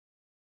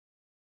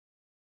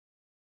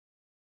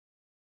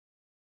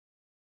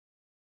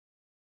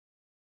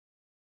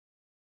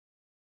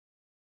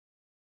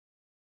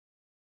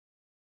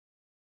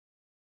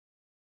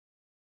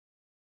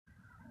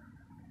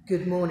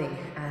Good morning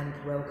and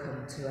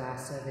welcome to our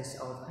service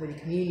of Holy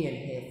Communion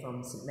here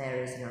from St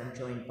Mary's, and I'm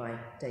joined by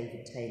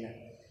David Taylor.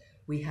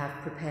 We have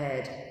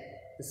prepared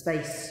the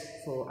space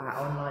for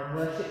our online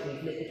worship.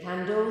 We've lit the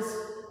candles,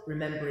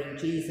 remembering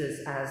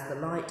Jesus as the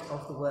light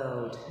of the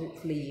world.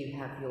 Hopefully you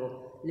have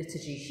your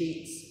liturgy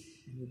sheets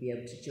and you'll be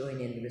able to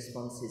join in the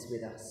responses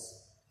with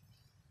us.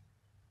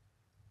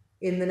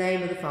 In the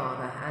name of the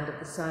Father, and of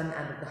the Son,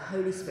 and of the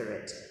Holy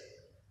Spirit.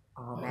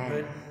 Amen.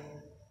 Amen.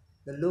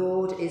 The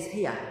Lord is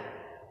here.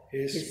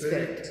 His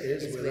Spirit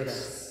is with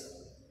us.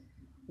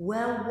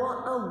 Well,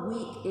 what a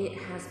week it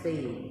has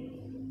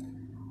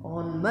been.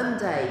 On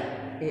Monday,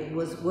 it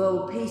was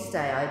World Peace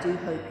Day. I do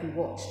hope you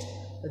watched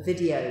a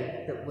video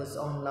that was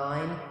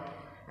online,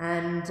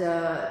 and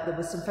there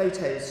were some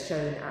photos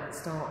shown at the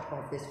start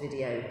of this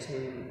video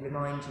to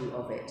remind you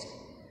of it.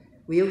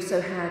 We also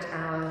had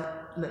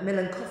our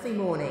Macmillan coffee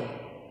morning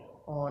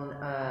on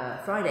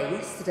Friday,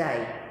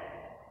 yesterday,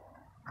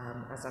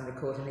 as I'm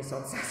recording this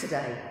on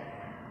Saturday.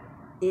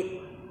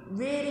 It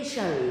really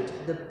showed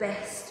the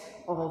best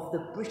of the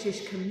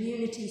British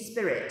community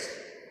spirit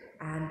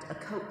and a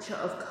culture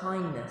of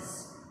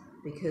kindness,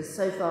 because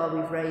so far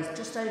we've raised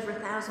just over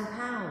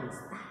 £1,000.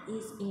 That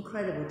is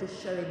incredible,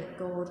 just showing that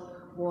God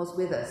was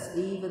with us,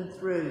 even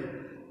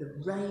through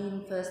the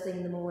rain first thing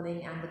in the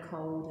morning and the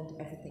cold and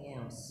everything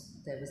else.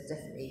 There was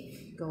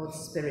definitely God's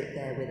spirit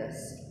there with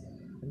us.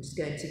 I'm just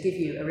going to give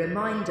you a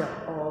reminder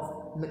of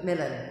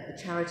Macmillan, the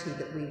charity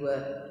that we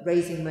were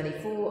raising money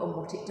for, and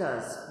what it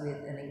does,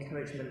 with an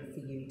encouragement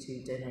for you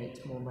to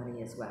donate more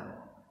money as well.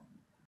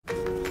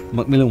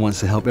 Macmillan wants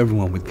to help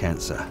everyone with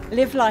cancer.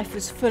 Live life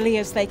as fully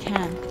as they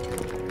can.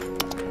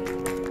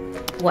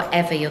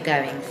 Whatever you're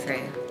going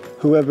through.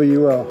 Whoever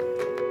you are.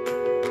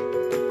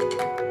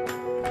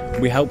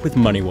 We help with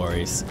money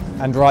worries.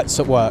 And rights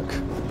at work.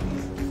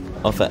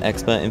 Offer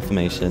expert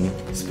information.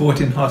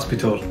 Sport in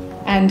hospital.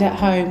 And at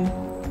home.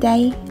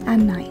 Day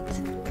and night.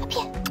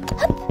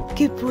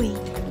 Good boy.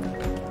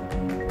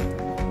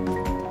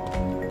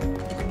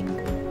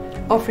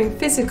 Offering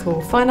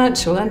physical,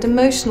 financial and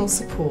emotional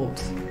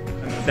support.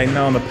 They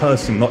know I'm a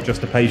person, not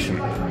just a patient.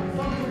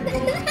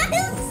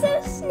 That's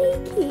so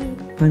sneaky.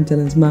 I'm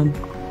Dylan's mum.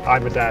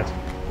 I'm a dad.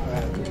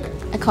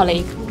 A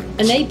colleague.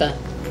 A neighbour.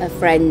 A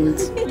friend.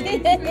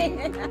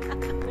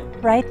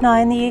 Right now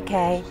in the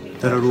UK,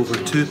 there are over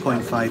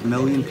 2.5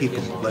 million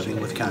people living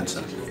with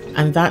cancer.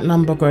 And that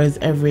number grows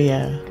every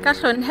year.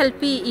 Gallwn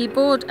helpu I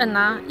bod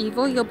yna I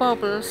fwy o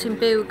bobl sy'n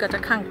byw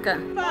gyda cancer.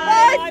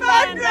 By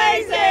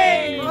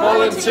fundraising,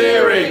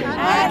 volunteering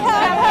and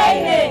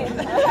campaigning.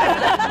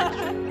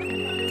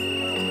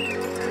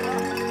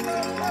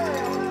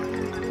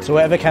 So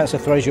whatever cancer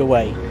throws your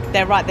way,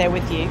 they're right there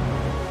with you.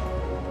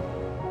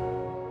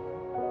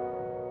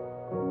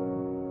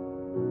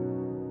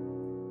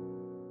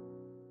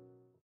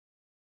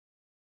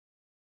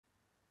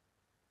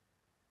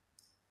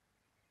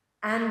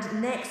 And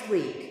next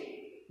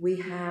week, we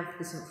have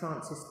the St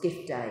Francis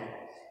Gift Day.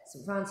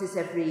 St Francis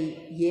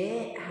every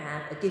year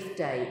had a gift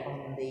day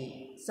on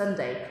the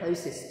Sunday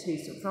closest to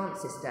St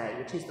Francis Day,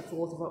 which is the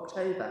 4th of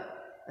October.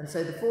 And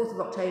so the 4th of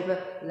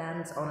October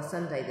lands on a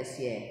Sunday this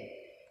year.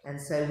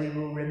 And so we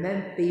will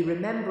be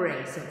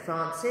remembering St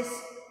Francis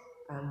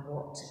and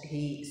what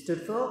he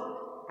stood for,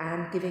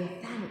 and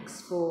giving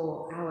thanks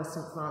for our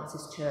St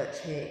Francis Church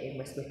here in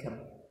West Wickham.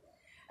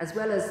 As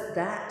well as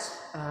that,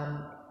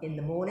 in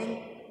the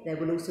morning, there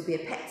will also be a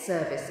pet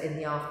service in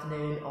the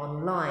afternoon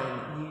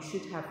online. You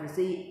should have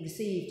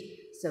received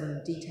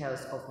some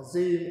details of the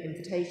Zoom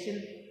invitation.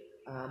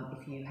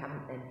 If you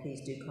haven't, then please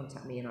do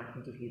contact me and I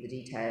can give you the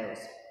details.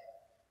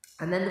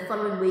 And then the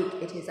following week,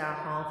 it is our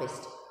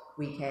harvest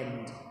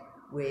weekend,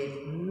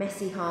 with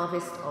messy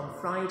harvest on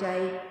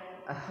Friday,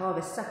 a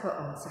harvest supper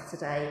on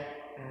Saturday,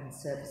 and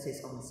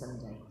services on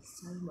Sunday.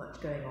 So much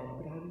going on,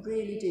 but I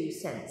really do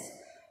sense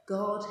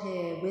God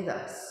here with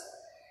us,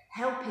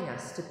 helping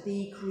us to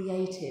be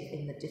creative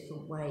in the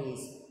different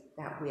ways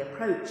that we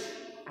approach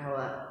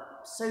our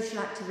social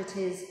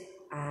activities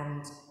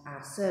and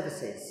our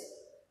services.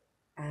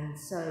 And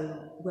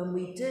so when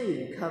we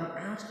do come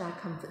out of our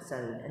comfort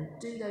zone and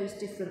do those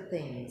different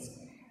things,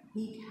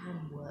 he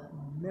can work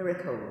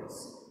miracles.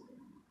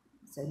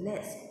 So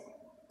let's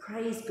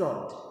praise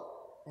God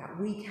that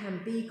we can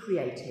be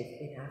creative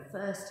in our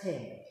first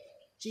hymn,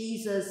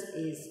 Jesus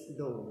is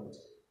Lord.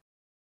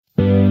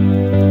 Yeah.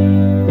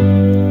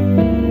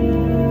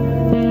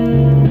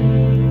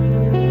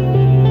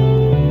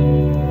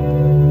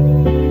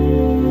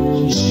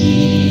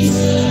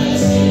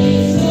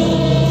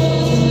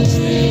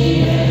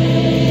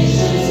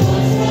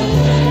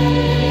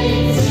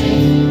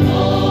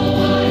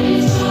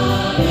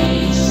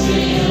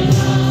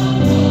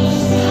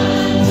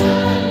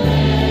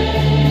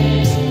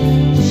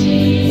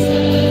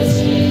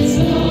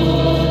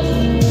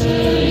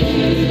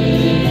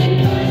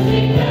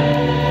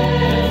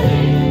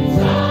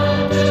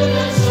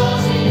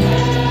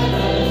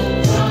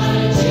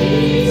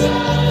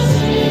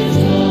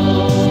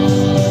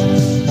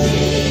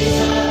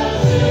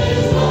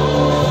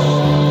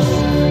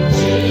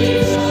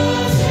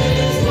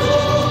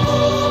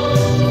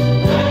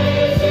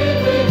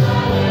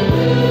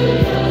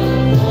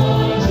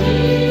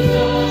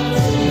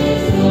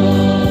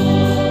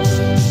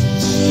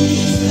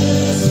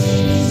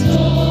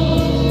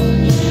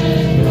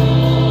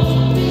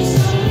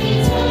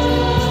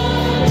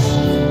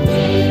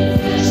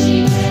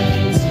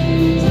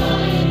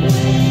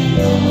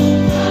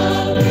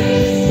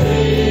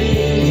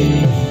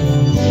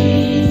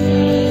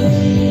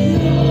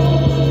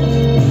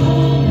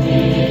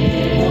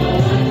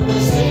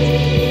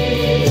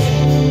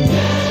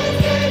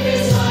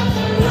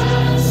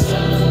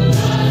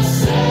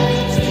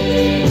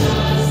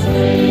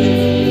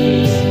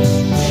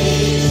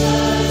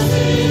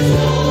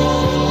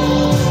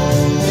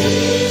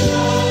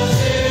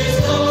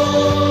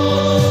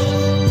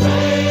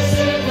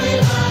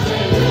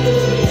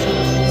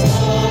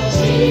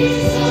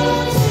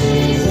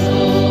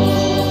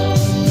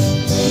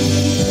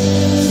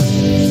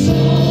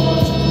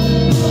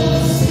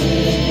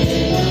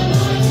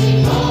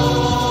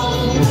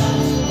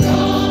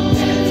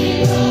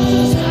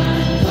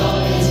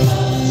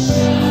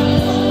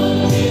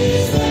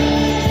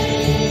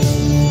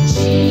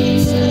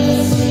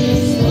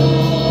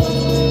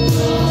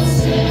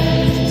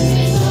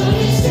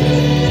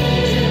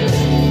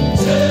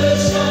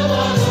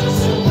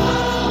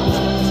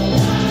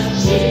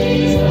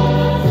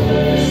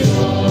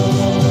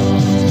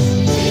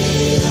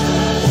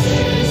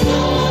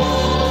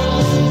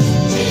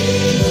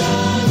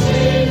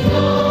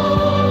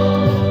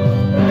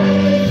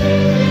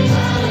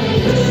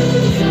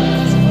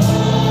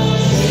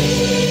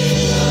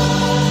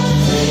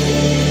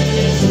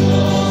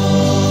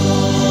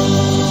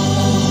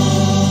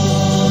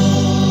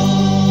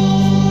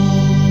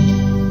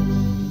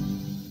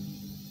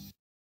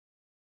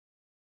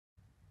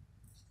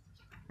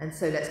 And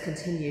so let's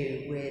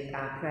continue with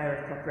our prayer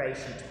of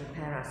preparation to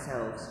prepare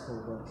ourselves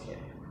for worship.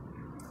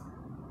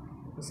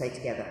 We'll say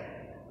together,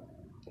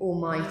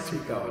 Almighty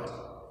God,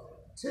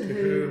 to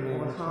whom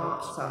all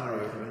hearts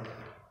are open,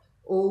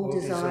 all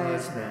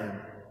desires known,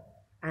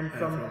 and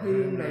from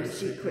whom no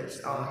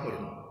secrets are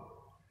hidden,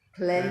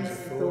 cleanse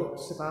the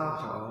thoughts of our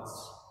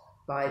hearts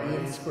by the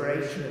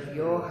inspiration of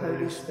your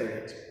Holy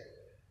Spirit,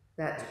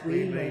 that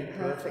we may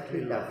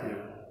perfectly love you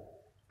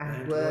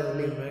and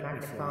worthily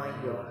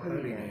magnify your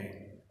holy name.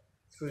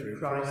 Through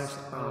Christ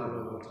our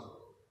Lord.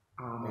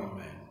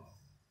 Amen.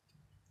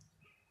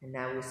 And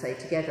now we'll say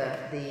together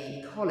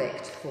the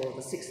collect for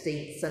the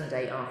 16th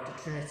Sunday after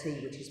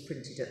Trinity, which is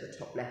printed at the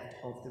top left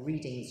of the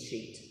readings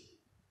sheet.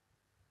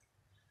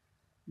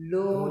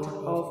 Lord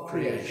of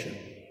creation,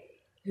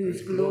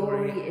 whose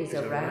glory is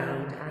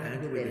around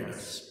and within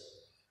us,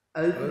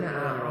 open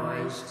our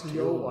eyes to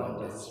your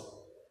wonders,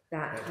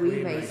 that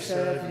we may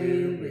serve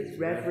you with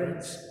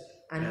reverence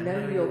and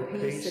know your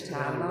peace at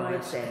our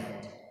lives'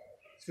 end.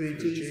 Through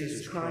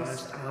Jesus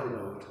Christ our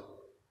Lord.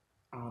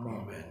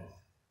 Amen.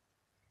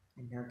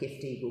 And now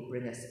Gifty will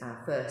bring us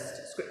our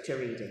first scripture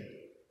reading.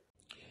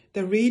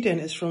 The reading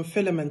is from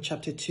Philemon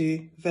chapter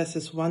 2,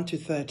 verses 1 to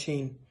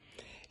 13.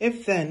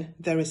 If then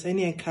there is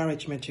any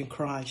encouragement in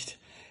Christ,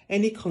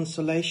 any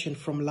consolation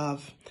from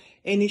love,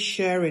 any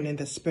sharing in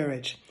the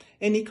Spirit,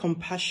 any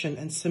compassion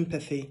and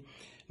sympathy,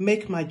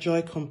 make my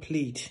joy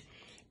complete.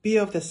 Be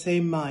of the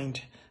same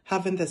mind,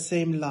 having the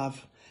same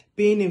love,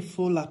 being in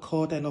full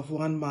accord and of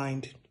one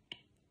mind.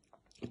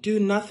 Do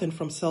nothing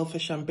from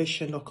selfish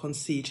ambition or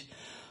conceit,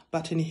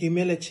 but in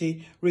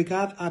humility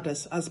regard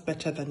others as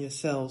better than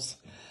yourselves.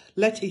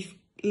 Let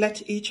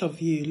each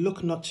of you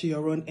look not to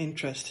your own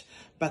interest,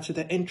 but to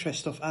the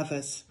interest of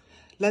others.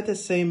 Let the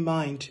same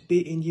mind be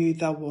in you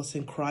that was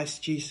in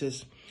Christ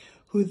Jesus,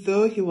 who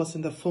though he was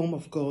in the form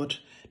of God,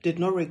 did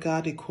not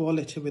regard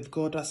equality with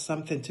God as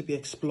something to be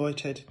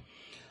exploited,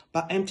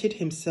 but emptied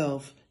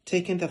himself,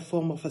 taking the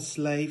form of a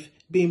slave,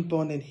 being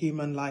born in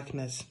human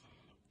likeness.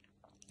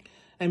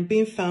 And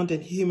being found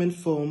in human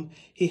form,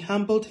 he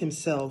humbled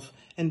himself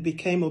and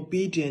became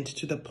obedient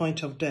to the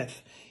point of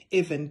death,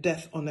 even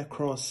death on a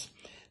cross.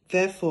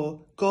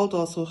 Therefore, God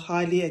also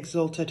highly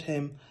exalted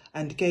him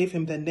and gave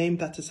him the name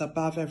that is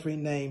above every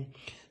name,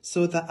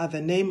 so that at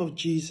the name of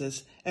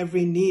Jesus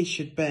every knee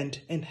should bend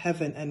in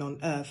heaven and on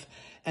earth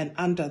and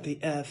under the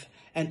earth,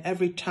 and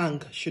every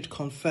tongue should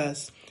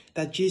confess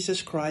that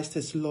Jesus Christ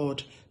is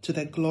Lord, to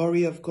the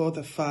glory of God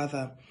the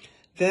Father.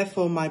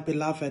 Therefore, my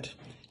beloved,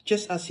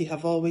 just as you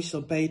have always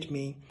obeyed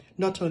me,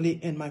 not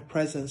only in my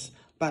presence,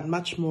 but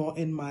much more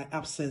in my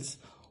absence,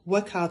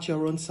 work out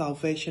your own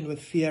salvation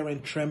with fear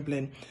and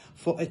trembling,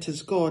 for it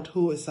is God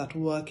who is at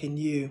work in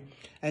you,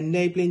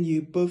 enabling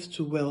you both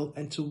to will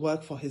and to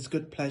work for his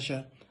good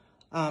pleasure.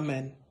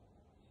 Amen.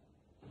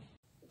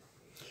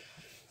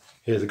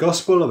 Hear the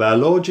Gospel of our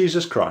Lord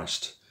Jesus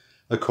Christ,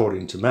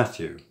 according to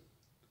Matthew.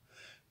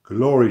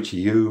 Glory to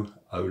you,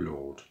 O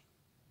Lord.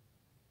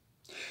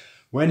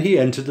 When he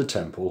entered the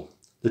temple,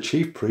 the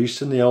chief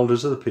priests and the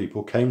elders of the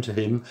people came to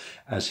him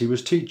as he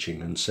was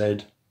teaching and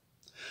said,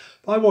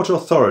 "By what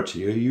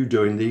authority are you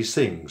doing these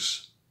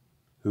things?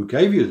 Who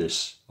gave you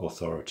this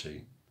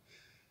authority?"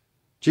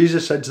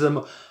 Jesus said to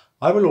them,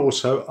 "I will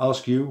also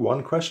ask you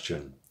one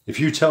question. If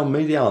you tell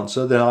me the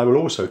answer, then I will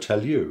also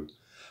tell you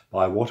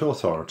by what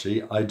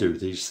authority I do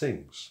these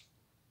things.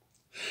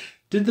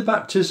 Did the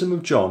baptism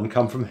of John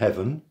come from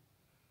heaven,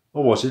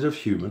 or was it of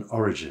human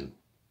origin?"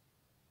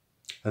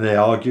 And they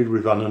argued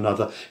with one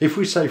another. "If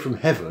we say from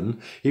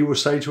heaven, he will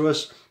say to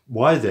us,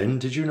 'Why then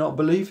did you not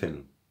believe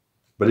him?'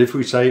 But if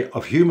we say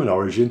of human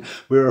origin,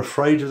 we are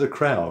afraid of the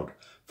crowd,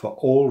 for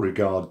all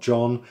regard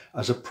John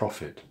as a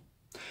prophet."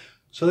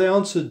 So they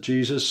answered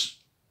Jesus,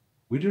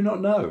 "We do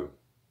not know."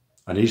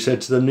 And he said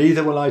to them,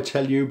 "Neither will I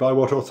tell you by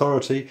what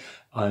authority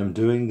I am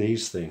doing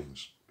these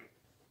things."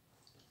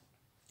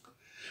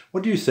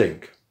 What do you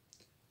think?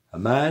 A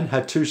man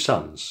had 2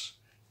 sons.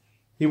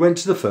 He went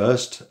to the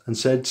first and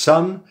said,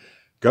 "Son,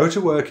 go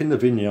to work in the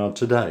vineyard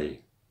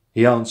today."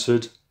 He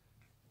answered,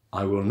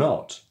 "I will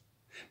not."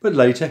 But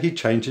later he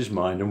changed his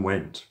mind and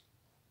went.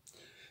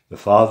 The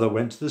father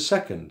went to the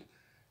second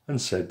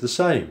and said the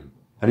same.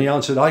 And he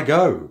answered, "I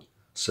go,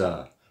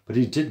 sir." But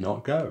he did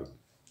not go.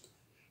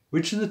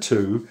 Which of the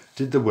 2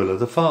 did the will of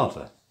the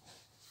father?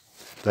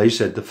 They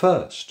said the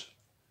first.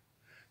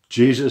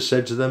 Jesus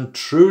said to them,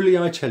 "Truly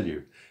I tell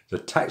you, the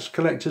tax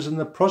collectors and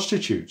the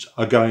prostitutes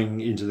are going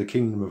into the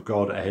kingdom of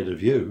God ahead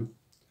of you.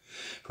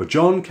 For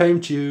John came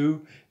to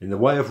you in the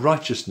way of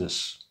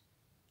righteousness,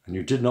 and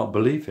you did not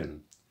believe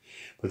him.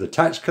 But the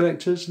tax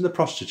collectors and the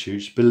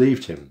prostitutes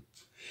believed him,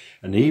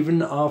 and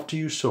even after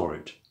you saw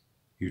it,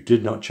 you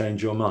did not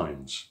change your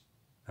minds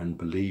and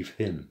believe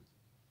him.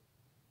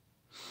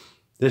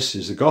 This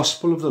is the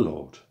gospel of the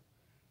Lord.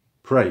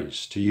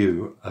 Praise to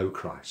you, O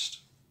Christ.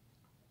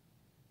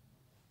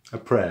 A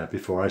prayer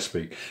before I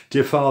speak.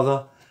 Dear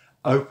Father,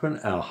 open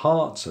our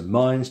hearts and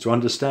minds to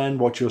understand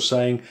what you're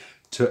saying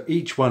to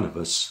each one of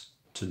us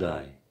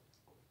today.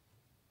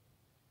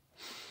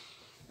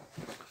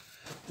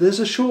 There's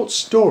a short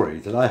story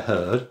that I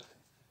heard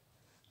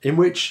in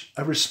which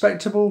a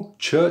respectable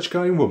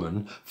church-going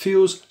woman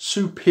feels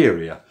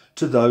superior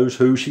to those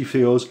who she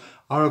feels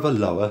are of a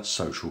lower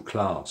social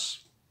class.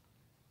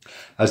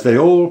 As they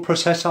all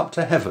process up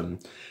to heaven,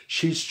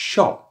 she's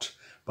shocked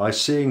by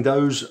seeing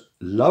those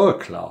lower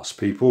class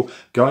people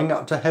going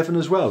up to heaven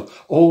as well,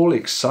 all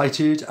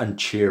excited and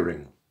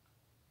cheering.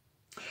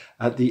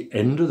 At the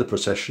end of the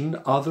procession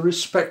are the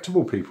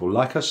respectable people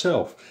like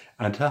herself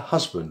and her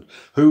husband,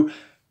 who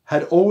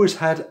had always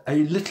had a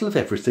little of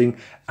everything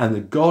and the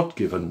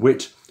God-given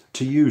wit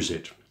to use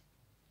it.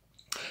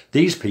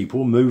 These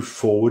people moved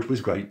forward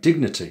with great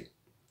dignity,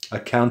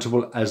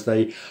 accountable as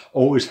they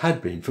always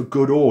had been for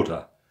good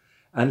order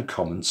and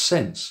common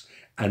sense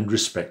and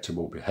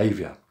respectable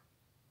behaviour.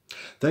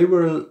 They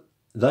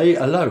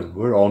alone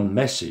were on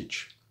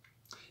message,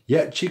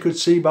 yet she could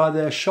see by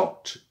their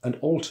shocked and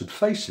altered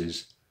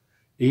faces,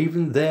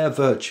 even their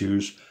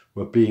virtues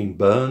were being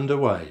burned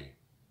away.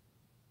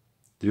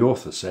 The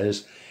author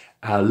says,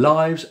 our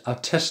lives are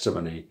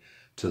testimony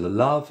to the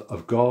love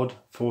of God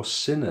for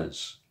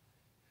sinners.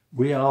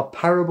 We are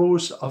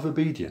parables of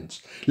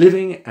obedience,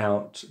 living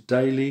out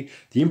daily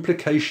the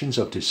implications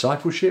of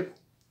discipleship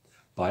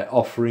by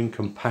offering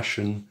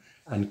compassion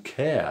and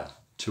care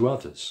to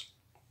others.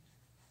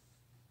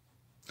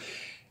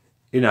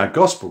 In our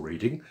gospel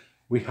reading,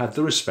 we had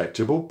the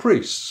respectable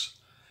priests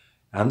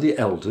and the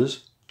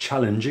elders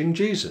challenging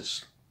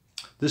Jesus,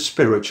 the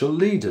spiritual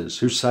leaders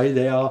who say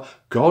they are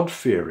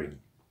God-fearing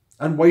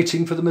and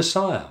waiting for the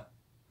Messiah,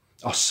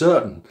 are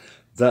certain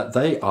that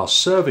they are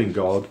serving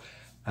God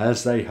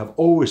as they have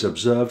always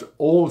observed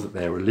all that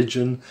their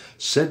religion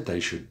said they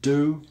should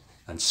do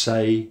and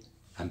say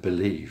and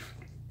believe.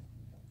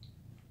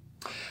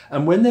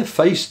 And when they're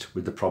faced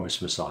with the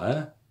promised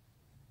Messiah,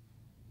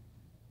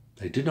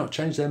 they did not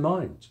change their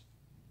minds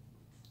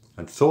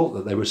and thought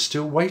that they were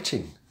still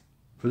waiting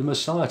for the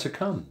Messiah to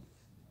come.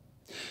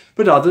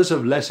 But others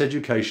of less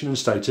education and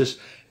status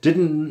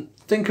didn't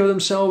think of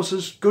themselves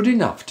as good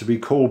enough to be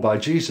called by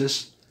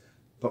Jesus,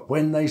 but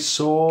when they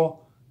saw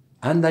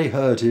and they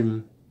heard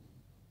him,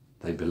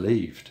 they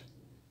believed.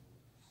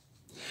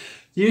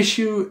 The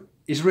issue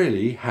is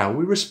really how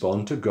we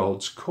respond to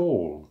God's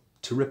call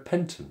to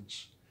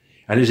repentance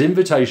and his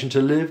invitation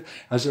to live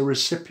as a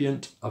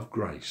recipient of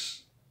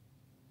grace.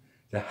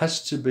 There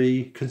has to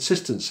be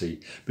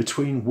consistency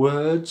between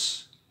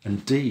words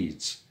and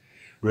deeds,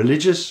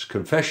 religious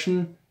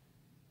confession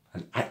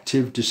and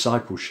active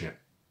discipleship.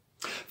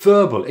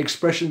 Verbal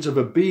expressions of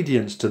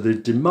obedience to the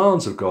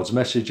demands of God's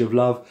message of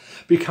love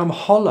become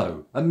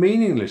hollow and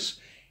meaningless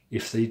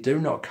if they do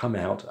not come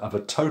out of a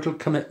total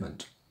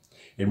commitment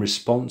in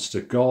response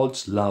to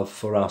God's love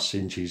for us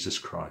in Jesus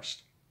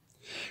Christ.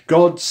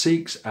 God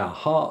seeks our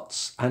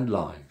hearts and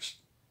lives,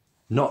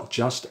 not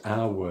just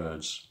our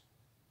words.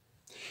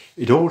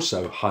 It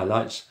also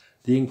highlights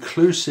the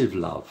inclusive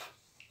love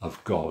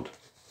of God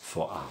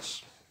for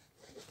us.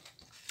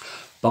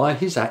 By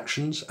his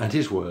actions and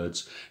his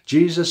words,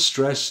 Jesus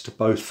stressed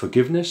both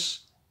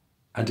forgiveness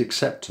and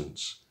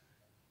acceptance.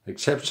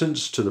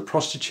 Acceptance to the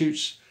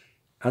prostitutes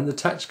and the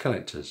tax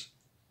collectors.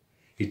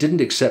 He didn't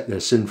accept their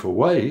sinful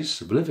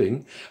ways of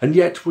living, and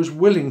yet was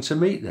willing to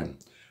meet them,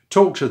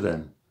 talk to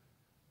them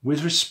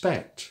with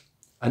respect,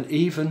 and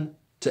even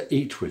to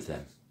eat with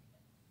them.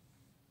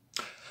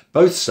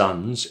 Both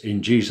sons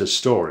in Jesus'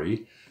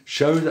 story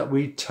show that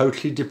we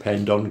totally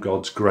depend on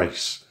God's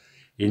grace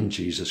in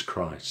Jesus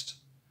Christ.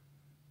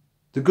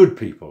 The good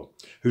people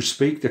who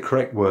speak the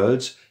correct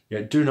words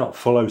yet do not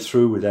follow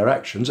through with their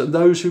actions, and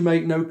those who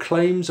make no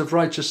claims of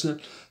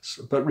righteousness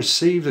but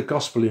receive the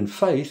gospel in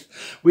faith,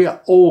 we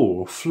are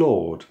all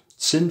flawed,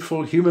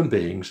 sinful human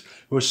beings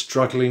who are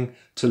struggling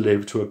to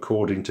live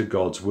according to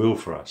God's will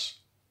for us.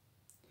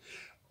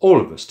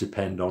 All of us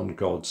depend on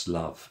God's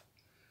love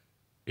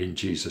in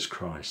Jesus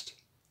Christ.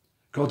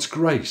 God's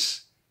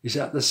grace is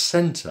at the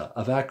centre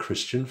of our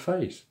Christian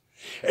faith.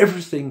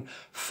 Everything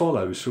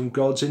follows from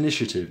God's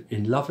initiative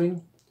in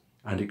loving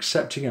and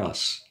accepting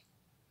us,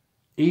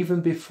 even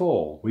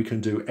before we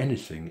can do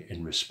anything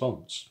in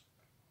response.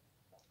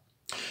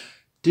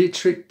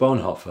 Dietrich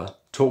Bonhoeffer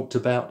talked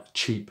about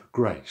cheap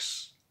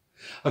grace,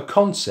 a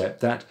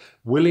concept that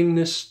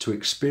willingness to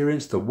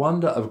experience the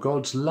wonder of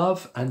God's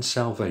love and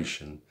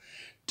salvation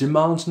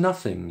demands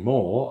nothing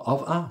more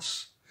of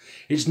us.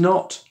 It's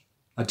not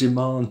a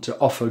demand to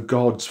offer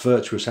God's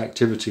virtuous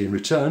activity in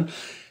return,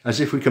 as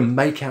if we can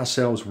make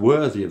ourselves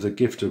worthy of the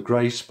gift of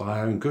grace by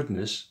our own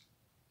goodness.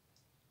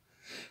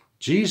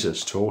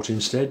 Jesus taught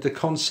instead the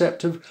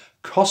concept of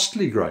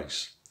costly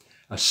grace,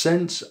 a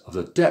sense of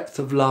the depth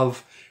of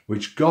love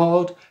which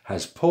God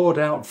has poured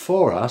out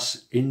for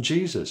us in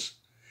Jesus,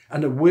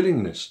 and a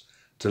willingness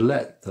to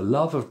let the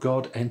love of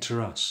God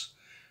enter us,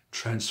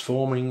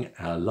 transforming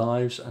our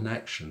lives and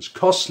actions.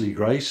 Costly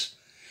grace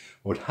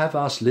would have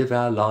us live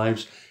our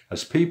lives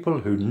as people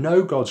who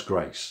know God's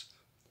grace,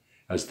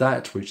 as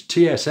that which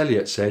T.S.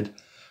 Eliot said,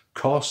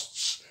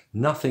 costs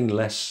nothing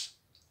less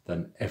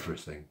than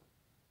everything.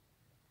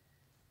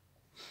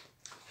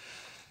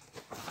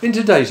 In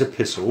today's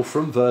epistle,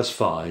 from verse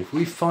 5,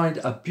 we find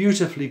a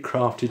beautifully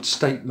crafted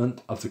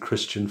statement of the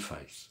Christian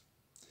faith,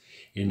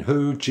 in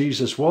who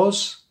Jesus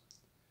was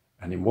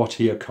and in what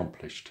he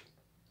accomplished.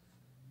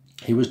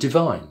 He was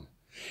divine,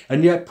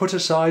 and yet put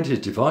aside his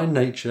divine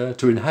nature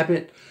to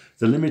inhabit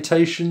the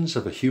limitations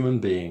of a human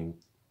being.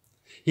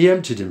 He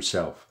emptied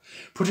himself,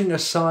 putting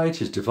aside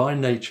his divine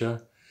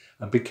nature,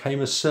 and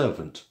became a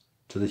servant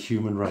to the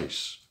human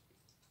race.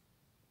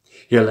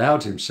 He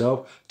allowed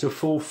himself to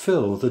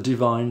fulfill the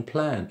divine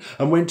plan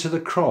and went to the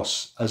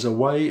cross as a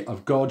way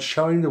of God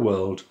showing the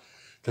world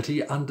that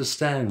he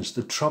understands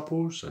the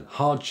troubles and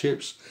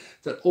hardships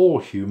that all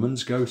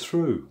humans go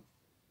through.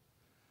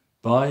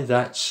 By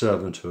that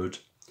servanthood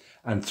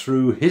and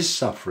through his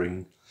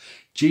suffering,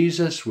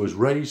 Jesus was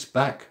raised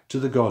back to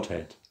the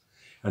Godhead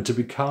and to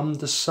become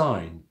the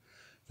sign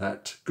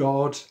that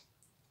God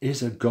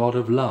is a God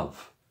of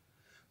love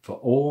for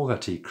all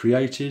that he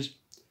created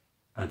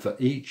and for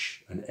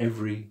each and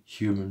every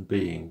human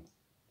being.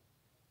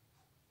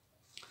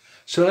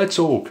 So let's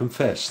all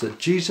confess that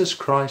Jesus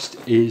Christ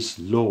is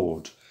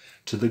Lord,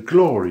 to the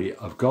glory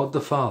of God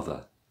the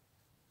Father.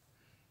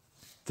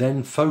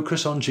 Then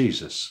focus on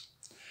Jesus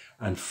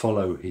and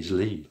follow his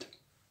lead.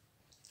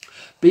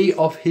 Be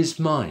of his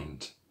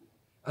mind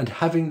and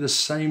having the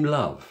same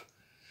love,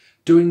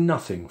 doing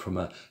nothing from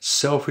a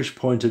selfish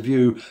point of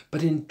view,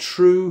 but in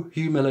true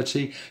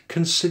humility,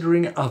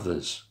 considering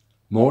others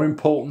more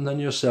important than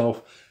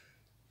yourself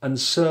and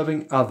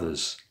serving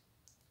others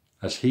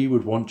as he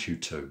would want you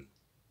to.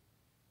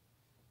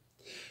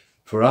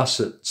 For us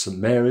at St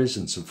Mary's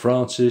and St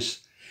Francis,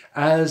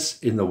 as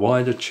in the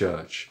wider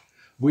church,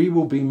 we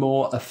will be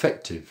more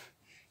effective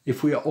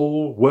if we are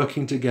all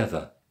working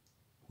together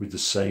with the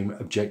same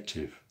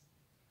objective.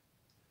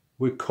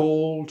 We're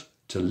called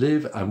to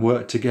live and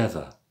work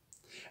together,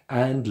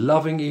 and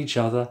loving each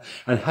other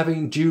and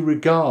having due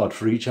regard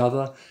for each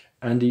other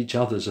and each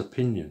other's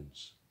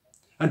opinions,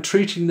 and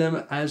treating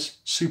them as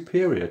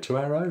superior to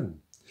our own.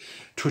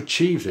 To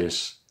achieve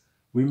this,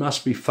 we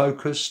must be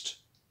focused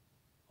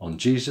on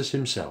Jesus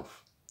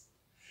himself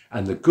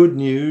and the good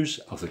news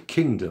of the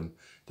kingdom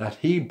that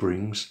he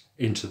brings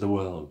into the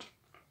world.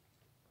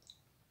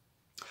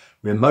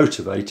 We're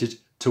motivated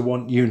to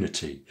want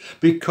unity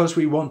because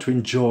we want to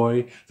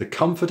enjoy the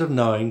comfort of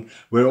knowing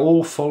we're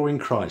all following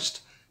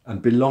Christ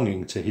and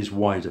belonging to his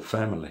wider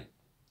family.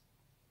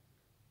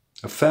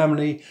 A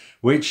family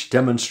which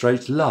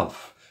demonstrates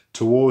love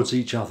towards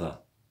each other,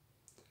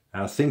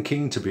 our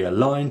thinking to be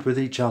aligned with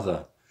each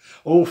other,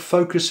 all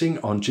focusing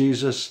on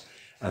Jesus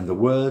and the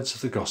words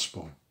of the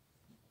gospel.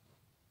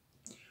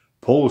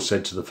 Paul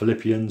said to the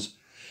Philippians,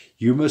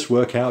 "You must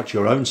work out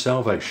your own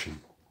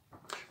salvation,"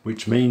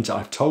 which means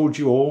I've told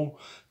you all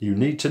you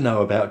need to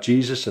know about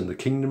Jesus and the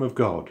kingdom of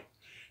God.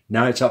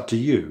 Now it's up to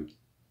you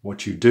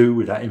what you do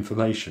with that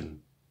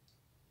information.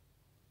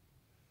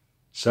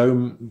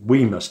 So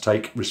we must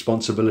take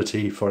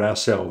responsibility for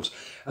ourselves,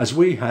 as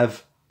we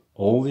have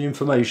all the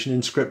information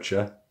in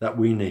Scripture that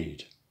we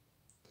need,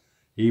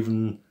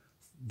 even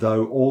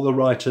though all the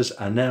writers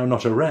are now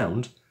not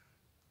around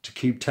to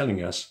keep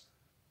telling us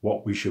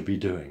what we should be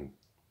doing.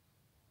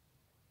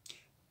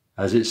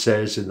 As it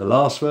says in the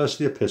last verse of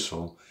the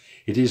epistle,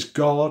 it is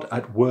God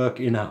at work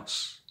in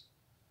us,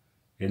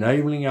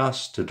 enabling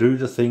us to do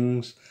the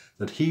things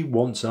that he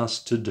wants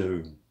us to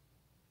do.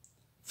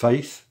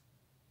 Faith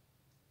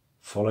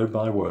followed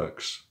by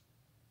works.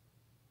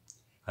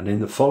 And in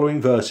the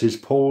following verses,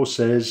 Paul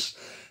says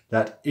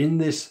that in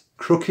this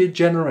crooked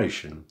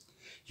generation,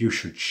 you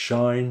should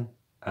shine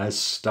as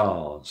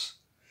stars,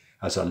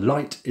 as a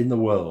light in the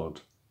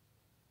world.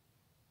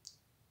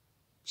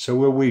 So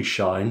will we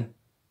shine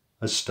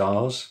as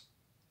stars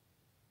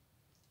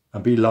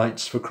and be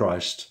lights for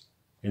Christ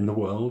in the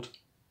world?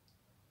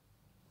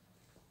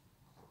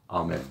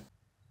 Amen.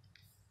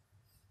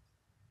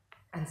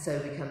 And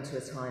so we come to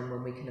a time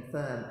when we can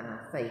affirm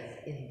our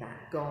faith in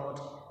that God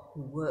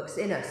who works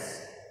in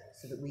us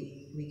so that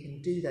we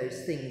can do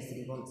those things that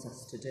he wants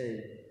us to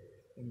do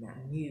in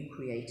that new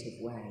creative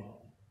way.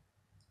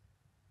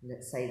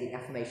 Let's say the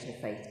affirmation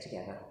of faith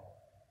together.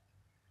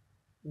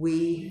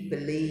 We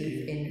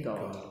believe in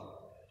God,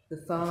 the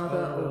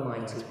Father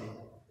Almighty,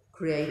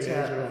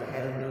 creator of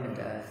heaven and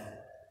earth.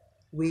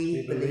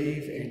 We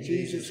believe in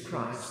Jesus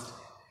Christ,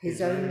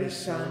 his only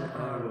Son,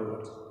 our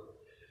Lord,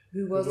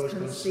 who was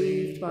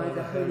conceived by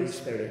the Holy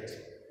Spirit,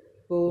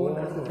 born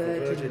of the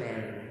Virgin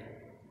Mary,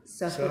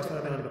 suffered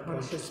under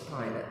Pontius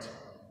Pilate,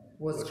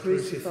 was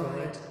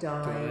crucified,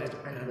 died,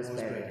 and was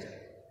buried.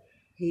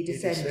 He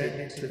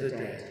descended to the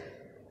dead.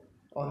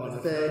 On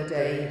the third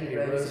day he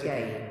rose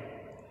again.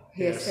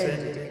 He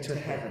ascended into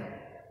heaven.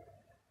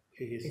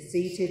 He is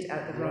seated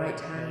at the right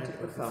hand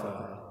of the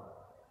Father,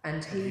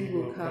 and he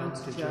will come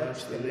to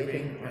judge the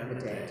living and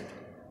the dead.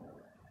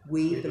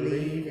 We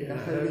believe in the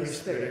Holy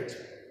Spirit,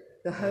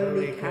 the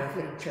Holy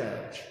Catholic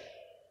Church,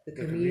 the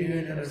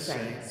communion of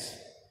saints,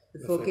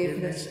 the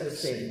forgiveness of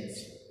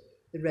sins,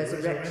 the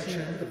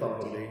resurrection of the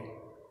body,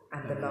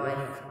 and the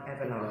life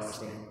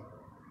everlasting.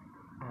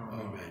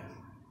 Amen.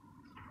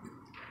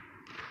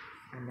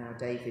 And now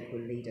David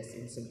will lead us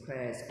in some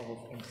prayers of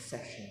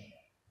intercession.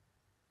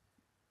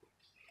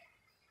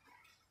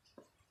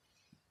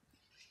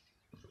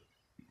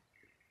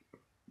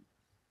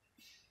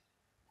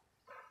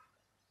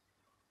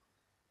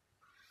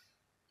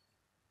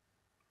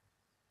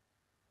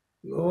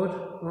 Lord,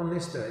 on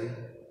this day,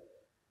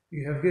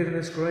 you have given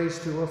us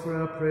grace to offer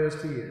our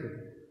prayers to you.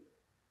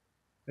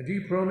 And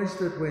you promise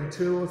that when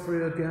 2 or 3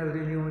 are gathered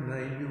in your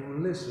name, you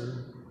will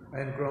listen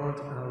and grant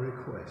our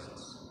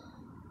requests.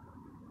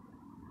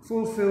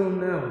 Fulfill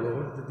now,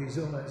 Lord, the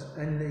desires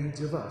and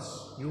needs of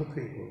us, your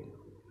people,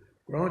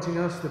 granting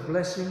us the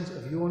blessings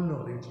of your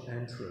knowledge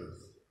and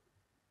truth.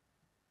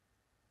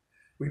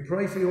 We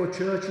pray for your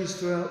churches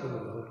throughout the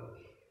world,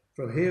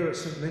 from here at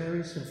St.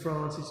 Mary's, St.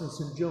 Francis and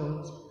St.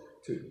 John's,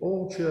 to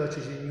all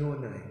churches in your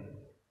name.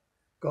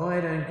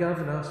 Guide and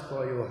govern us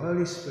by your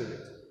Holy Spirit,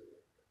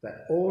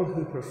 that all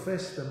who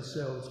profess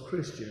themselves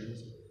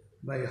Christians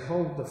may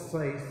hold the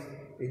faith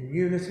in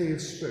unity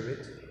of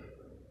spirit,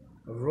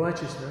 of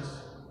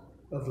righteousness,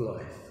 of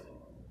life.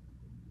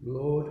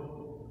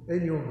 Lord,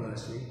 in your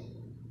mercy,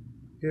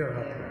 hear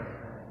our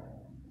prayer.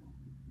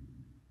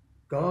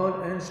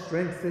 Guard and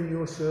strengthen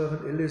your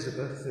servant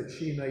Elizabeth, that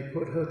she may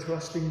put her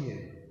trust in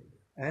you,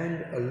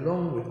 and,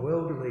 along with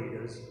world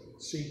leaders,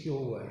 seek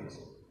your ways,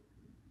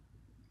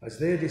 as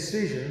their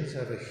decisions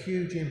have a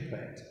huge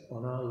impact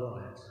on our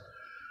lives.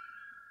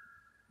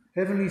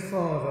 Heavenly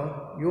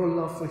Father, your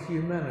love for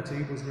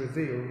humanity was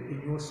revealed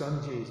in your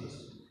Son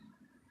Jesus,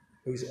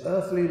 whose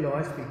earthly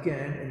life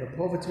began in the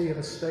poverty of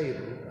a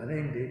stable and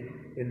ended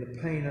in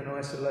the pain and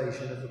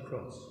isolation of the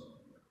cross.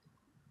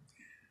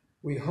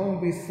 We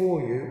hold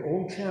before you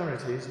all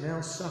charities now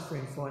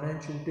suffering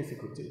financial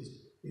difficulties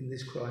in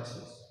this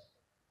crisis,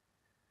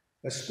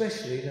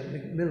 especially the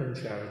Macmillan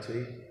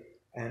charity,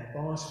 and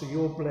ask for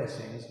your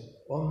blessings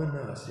on the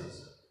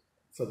nurses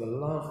for the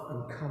love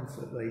and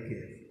comfort they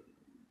give.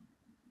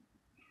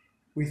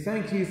 We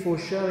thank you for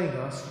showing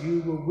us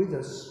you were with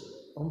us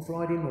on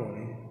Friday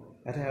morning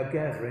at our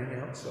gathering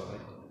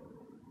outside,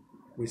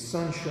 with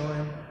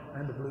sunshine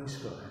and a blue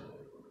sky.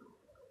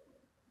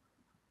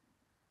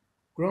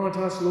 Grant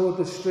us, Lord,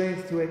 the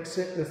strength to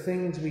accept the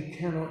things we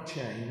cannot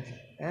change,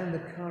 and the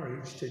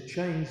courage to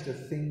change the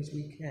things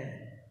we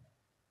can,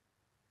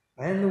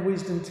 and the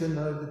wisdom to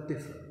know the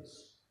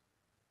difference.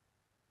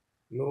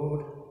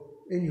 Lord,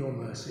 in your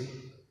mercy,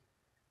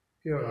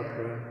 hear our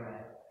prayer.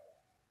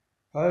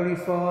 Holy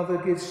Father,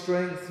 give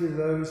strength to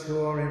those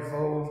who are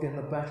involved in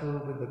the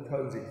battle with the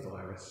COVID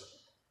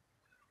virus,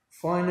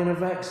 finding a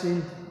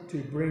vaccine to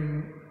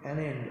bring an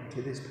end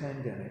to this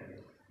pandemic.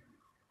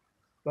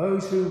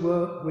 Those who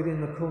work within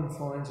the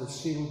confines of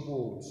sealed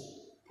wards,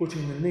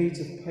 putting the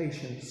needs of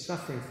patients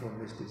suffering from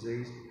this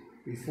disease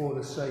before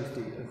the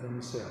safety of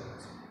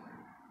themselves.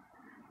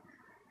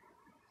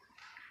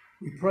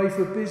 We pray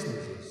for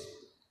businesses,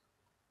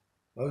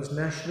 those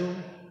national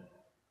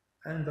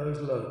and those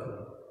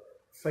local,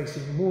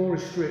 facing more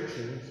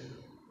restrictions,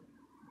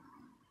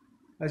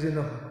 as in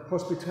the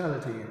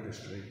hospitality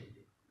industry.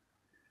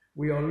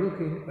 We are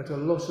looking at a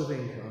loss of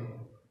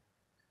income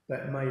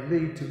that may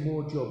lead to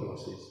more job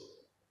losses,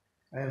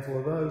 and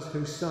for those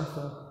who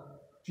suffer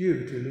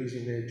due to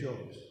losing their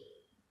jobs.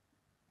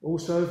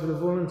 Also for the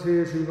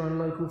volunteers who run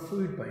local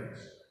food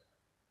banks,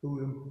 who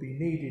will be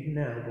needed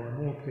now by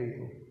more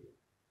people.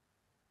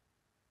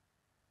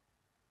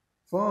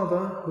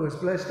 Father, who has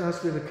blessed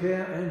us with the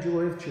care and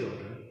joy of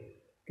children,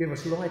 give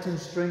us light and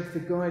strength to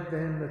guide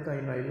them, that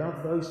they may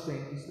love those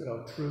things that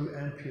are true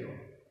and pure,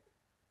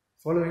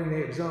 following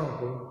the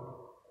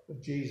example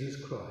of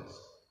Jesus Christ.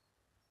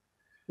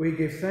 We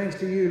give thanks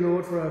to you,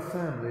 Lord, for our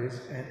families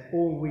and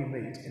all we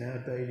meet in our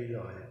daily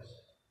lives.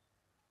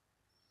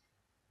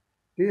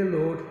 Dear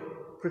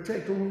Lord,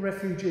 protect all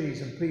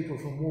refugees and people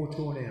from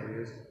war-torn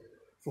areas,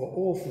 for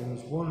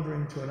orphans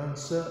wandering to an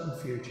uncertain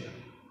future,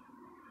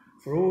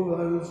 for all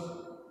those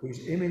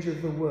whose image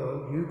of the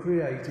world you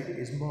created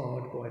is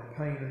marred by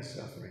pain and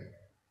suffering,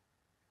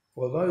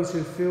 for those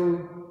who feel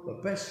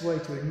the best way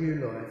to a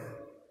new life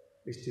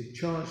is to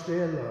chance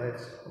their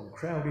lives on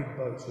crowded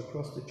boats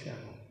across the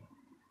Channel,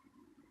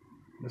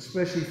 and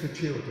especially for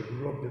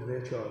children robbed of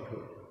their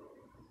childhood.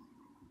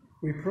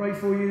 We pray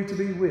for you to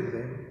be with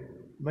them.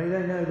 May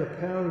they know the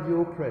power of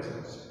your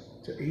presence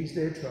to ease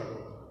their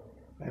trouble,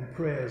 and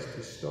prayers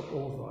to stop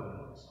all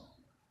violence.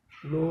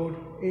 Lord,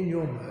 in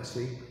your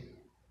mercy,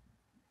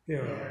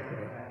 hear our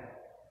prayer.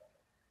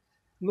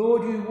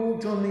 Lord, you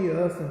walked on the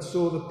earth and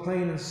saw the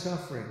pain and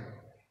suffering.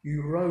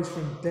 You rose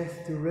from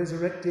death to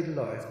resurrected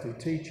life to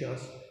teach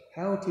us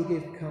how to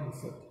give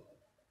comfort,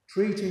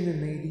 treating the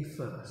needy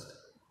first.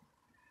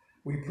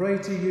 We pray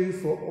to you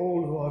for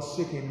all who are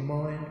sick in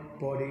mind,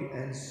 body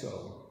and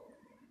soul,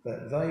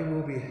 that they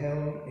will be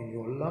held in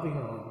your loving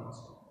arms.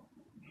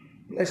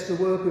 Bless the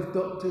work of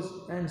doctors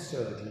and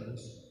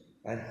surgeons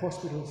and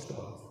hospital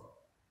staff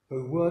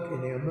who work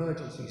in the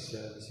emergency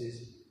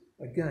services,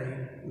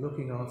 again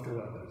looking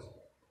after others.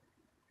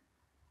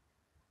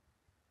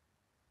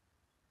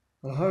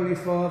 And Holy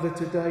Father,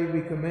 today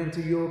we commend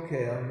to your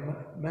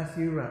care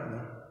Matthew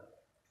Ratner,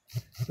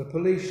 the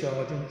police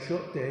sergeant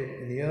shot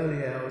dead in the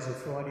early hours of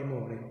Friday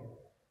morning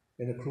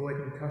in the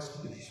Croydon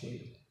custody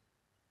suite.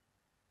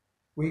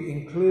 We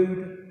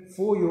include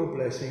for your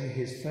blessing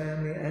his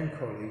family and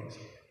colleagues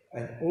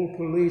and all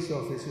police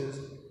officers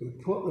who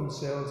put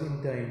themselves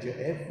in danger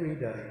every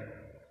day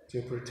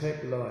to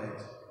protect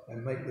lives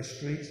and make the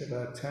streets of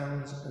our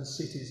towns and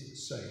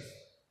cities safe,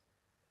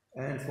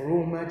 and for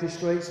all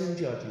magistrates and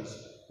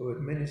judges who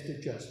administer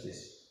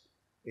justice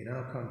in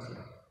our country.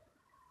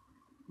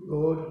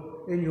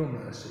 Lord, in your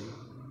mercy,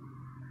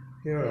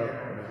 hear our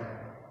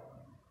prayer.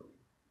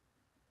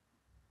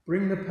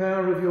 Bring the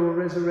power of your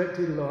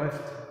resurrected life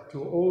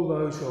to all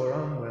those who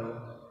are unwell.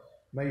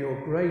 May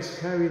your grace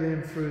carry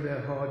them through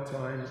their hard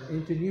times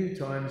into new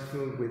times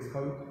filled with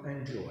hope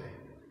and joy.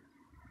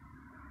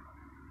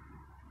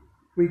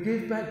 We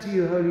give back to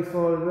you, Holy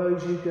Father,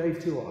 those you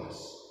gave to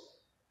us.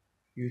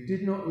 You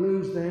did not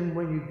lose them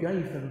when you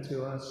gave them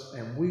to us,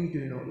 and we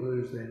do not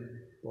lose them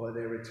by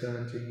their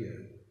return to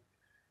you.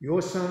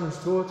 Your Son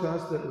has taught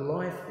us that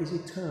life is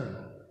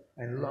eternal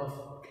and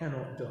love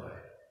cannot die.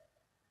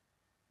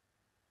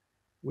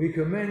 We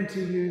commend to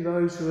you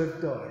those who have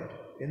died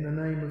in the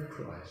name of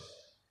Christ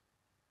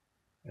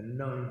and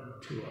known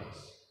to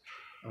us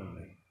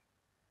only.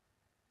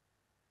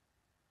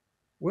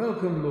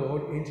 Welcome,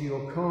 Lord, into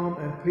your calm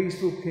and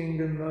peaceful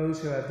kingdom those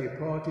who have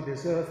departed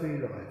this earthly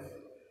life.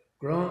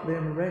 Grant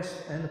them rest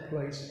and a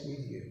place with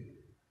you.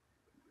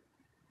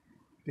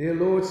 Dear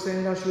Lord,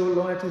 send us your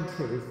light and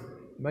truth.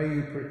 May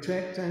you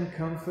protect and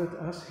comfort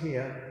us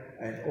here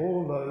and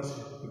all those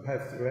who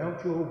have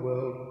throughout your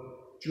world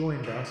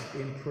joined us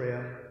in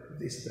prayer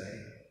this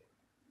day.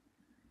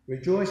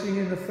 Rejoicing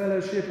in the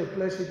fellowship of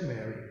Blessed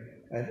Mary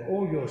and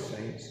all your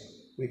saints,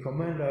 we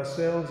commend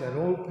ourselves and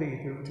all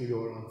people to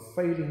your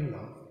unfailing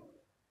love.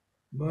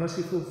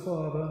 Merciful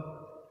Father,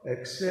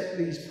 accept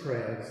these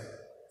prayers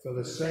for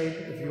the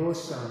sake of your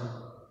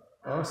Son,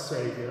 our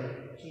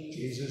Saviour,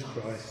 Jesus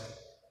Christ.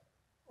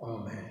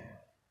 Amen.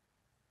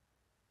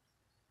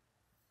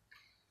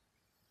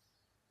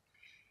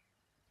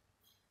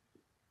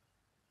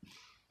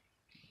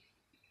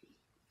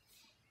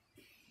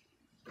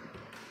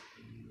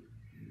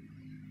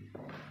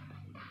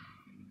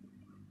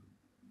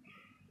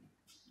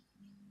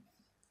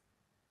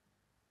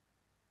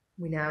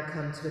 We now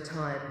come to a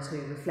time to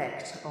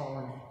reflect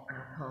on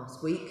our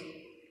past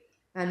week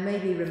and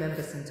maybe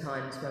remember some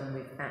times when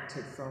we've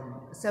acted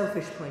from a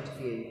selfish point of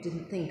view,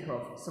 didn't think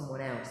of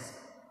someone else,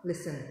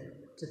 listen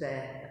to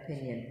their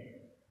opinion.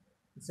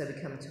 And so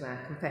we come to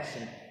our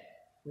confession,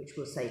 which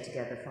we'll say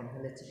together from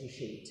the liturgy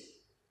sheet.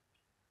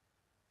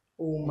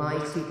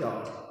 Almighty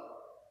God,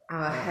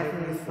 our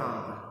Heavenly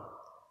Father,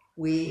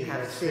 we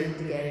have sinned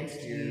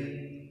against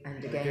you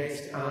and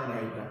against our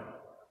neighbour,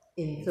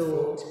 in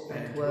thought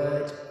and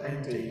word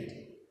and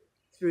deed,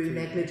 through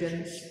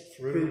negligence,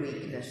 through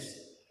weakness,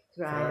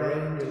 through our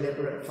own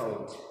deliberate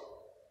fault.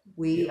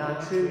 We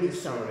are truly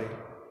sorry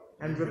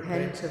and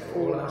repent of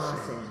all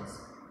our sins,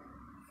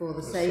 for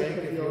the sake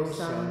of your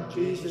Son,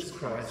 Jesus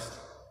Christ,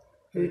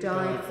 who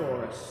died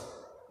for us.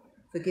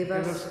 Forgive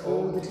us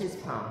all that is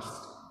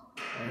past,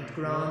 and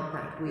grant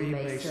that we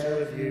may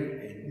serve you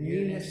in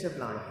newness of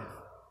life,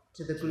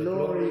 to the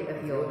glory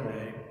of your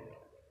name.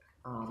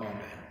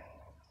 Amen.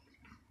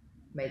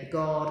 May the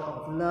God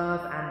of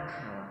love and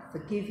power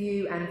forgive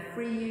you and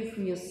free you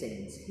from your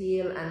sins,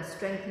 heal and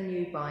strengthen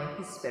you by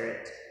his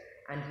Spirit,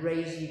 and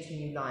raise you to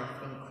new life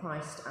in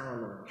Christ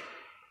our Lord.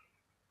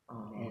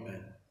 Amen.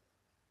 Amen.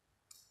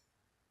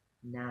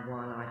 Now,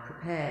 while I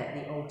prepare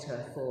the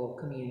altar for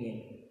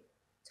communion,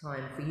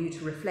 time for you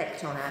to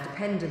reflect on our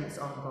dependence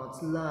on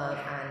God's love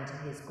and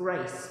his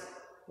grace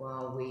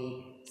while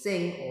we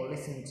sing or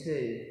listen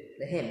to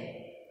the hymn,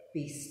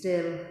 Be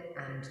Still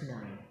and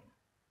Know.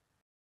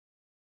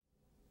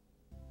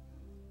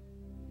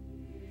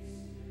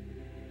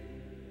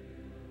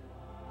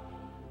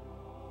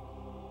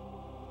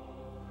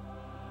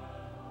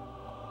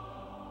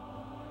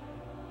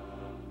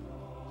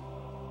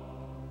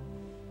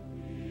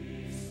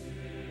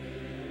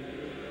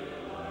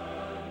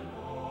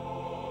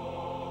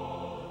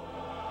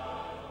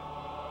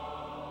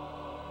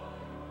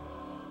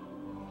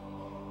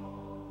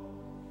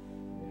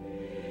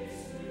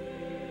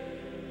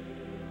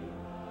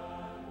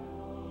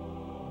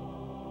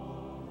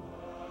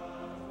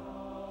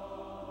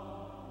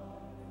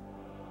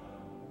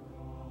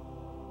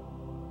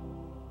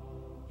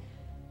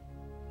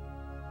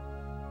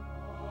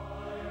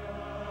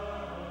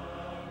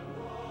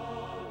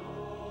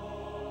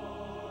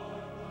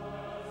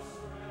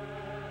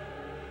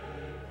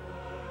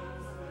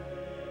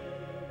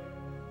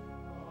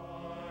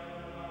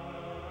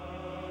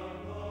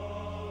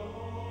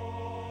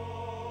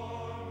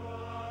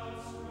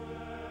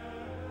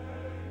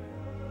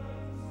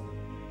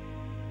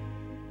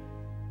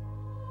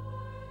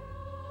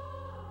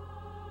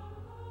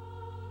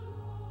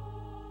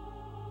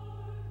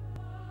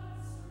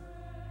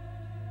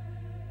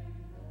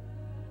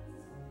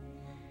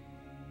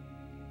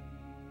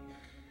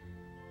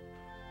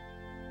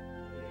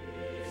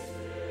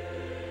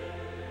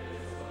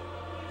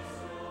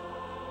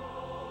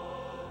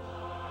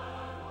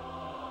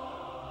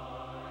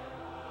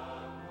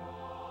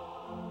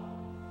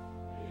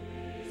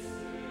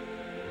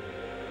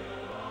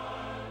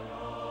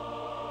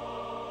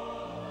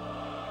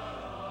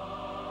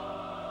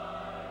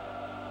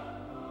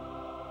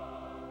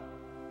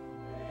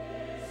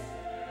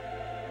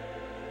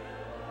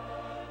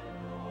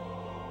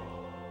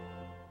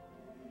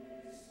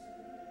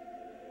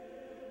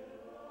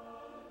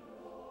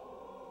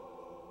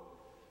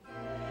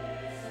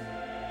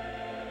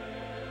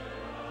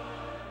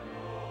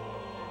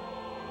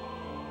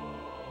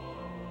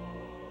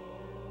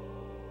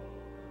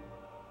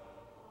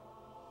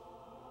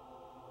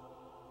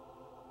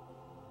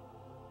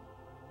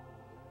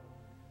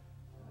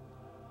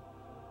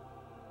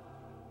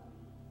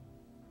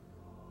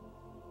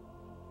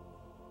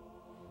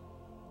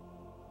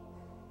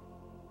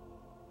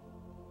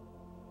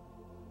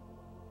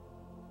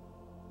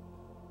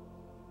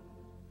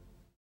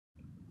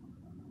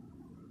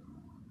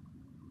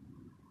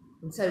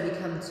 And so we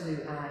come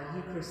to our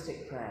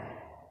Eucharistic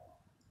prayer.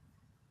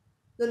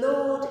 The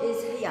Lord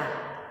is here.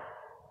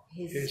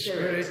 His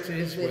Spirit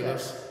is with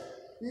us.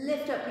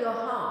 Lift up your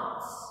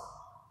hearts.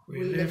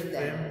 We lift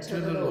them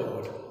to the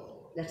Lord.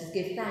 Let us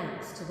give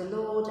thanks to the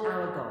Lord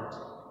our God.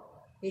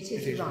 It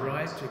is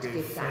right to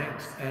give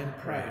thanks and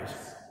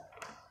praise.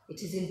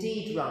 It is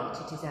indeed right,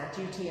 it is our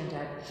duty and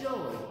our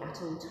joy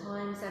at all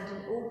times and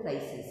in all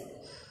places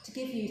to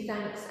give you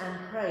thanks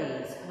and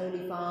praise,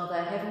 Holy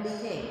Father,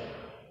 Heavenly King,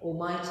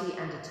 Almighty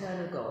and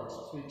eternal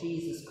God, through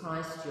Jesus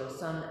Christ, your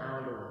Son,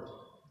 our Lord.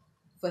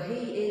 For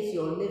he is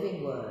your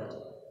living word.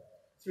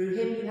 Through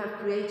him you have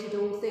created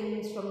all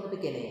things from the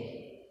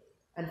beginning,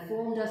 and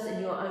formed us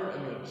in your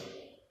own image.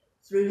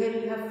 Through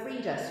him you have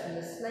freed us from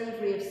the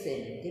slavery of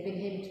sin, giving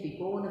him to be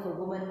born of a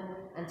woman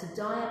and to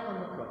die upon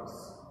the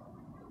cross.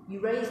 You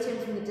raised him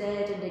from the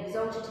dead and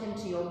exalted him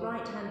to your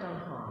right hand on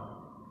high.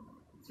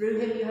 Through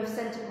him you have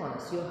sent upon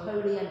us your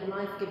holy and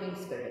life-giving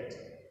Spirit,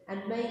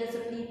 and made us a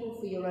people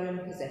for your own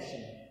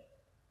possession.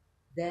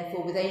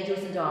 Therefore, with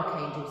angels and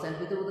archangels, and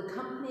with all the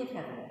company of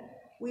heaven,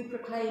 we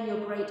proclaim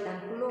your great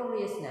and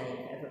glorious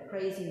name, ever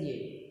praising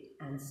you,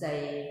 and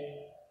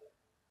saying,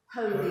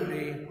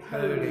 Holy,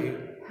 holy,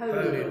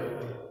 holy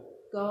Lord,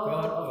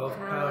 God of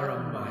power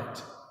and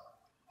might.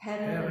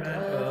 Heaven and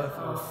earth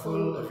are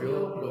full of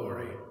your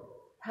glory.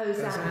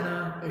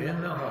 Hosanna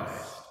in the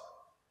highest.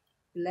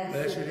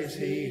 Blessed is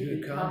he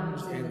who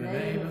comes in the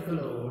name of the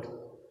Lord.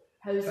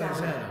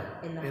 Hosanna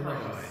in the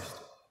highest.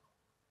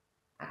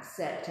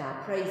 Accept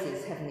our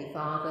praises, Heavenly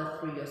Father,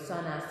 through your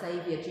Son, our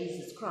Saviour,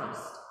 Jesus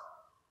Christ.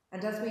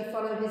 And as we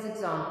follow his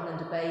example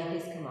and obey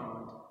his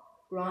command,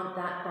 grant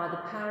that by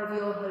the power of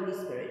your Holy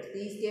Spirit,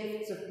 these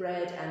gifts of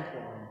bread and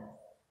wine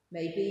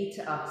may be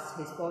to us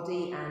his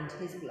body and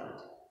his blood,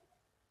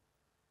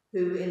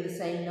 who in the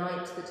same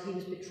night that he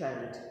was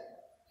betrayed,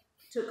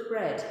 took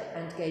bread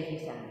and gave you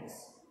thanks.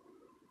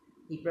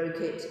 He broke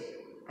it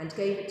and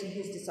gave it to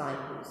his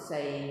disciples,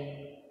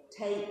 saying,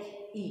 Take,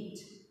 eat.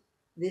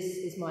 This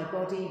is my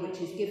body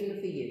which is given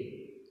for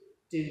you.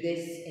 Do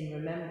this in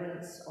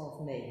remembrance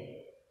of me.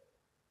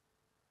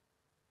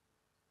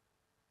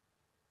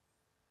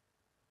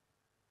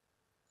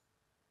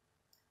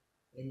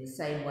 In the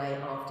same way,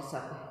 after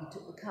supper, he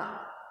took the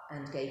cup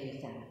and gave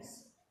you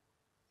thanks.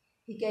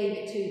 He gave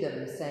it to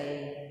them,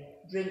 saying,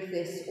 Drink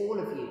this, all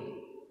of you.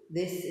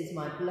 This is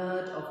my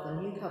blood of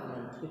the new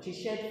covenant, which is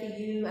shed for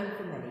you and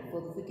for many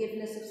for the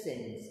forgiveness of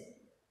sins.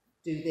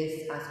 Do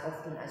this as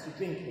often as you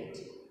drink it,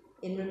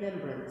 in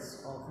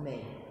remembrance of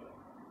me.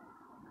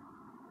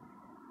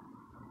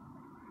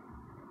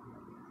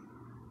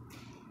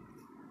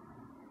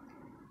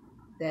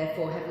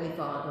 Therefore, Heavenly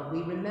Father,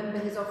 we remember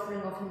his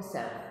offering of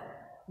himself,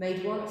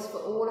 made once for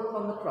all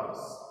upon the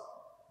cross.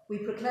 We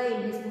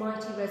proclaim his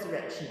mighty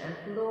resurrection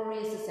and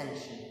glorious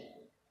ascension.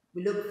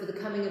 We look for the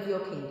coming of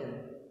your kingdom,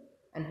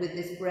 and with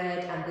this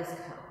bread and this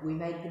cup we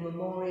make the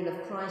memorial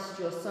of Christ,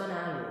 your Son,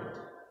 our Lord.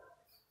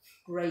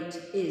 Great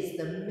is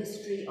the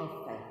mystery of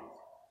faith.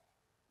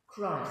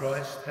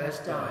 Christ has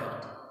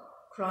died.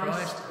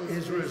 Christ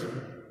is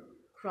risen.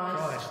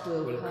 Christ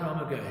will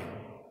come again.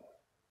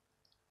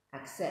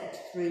 Accept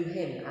through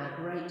him our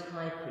great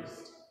high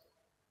priest,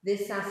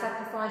 this our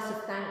sacrifice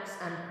of thanks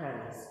and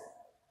praise.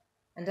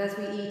 And as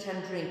we eat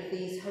and drink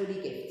these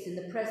holy gifts in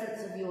the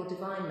presence of your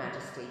divine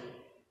majesty,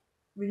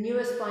 renew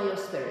us by your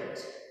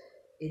Spirit,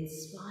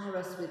 inspire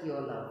us with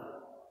your love,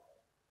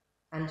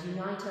 and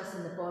unite us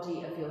in the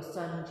body of your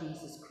Son,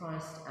 Jesus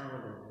Christ, our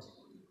Lord.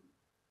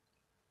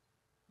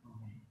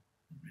 Amen.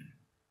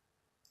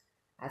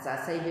 As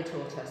our Saviour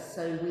taught us,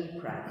 so we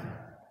pray.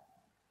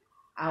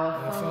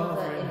 Our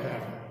Father in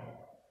heaven,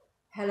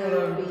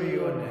 hallowed be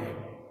your name.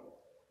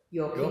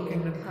 Your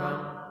kingdom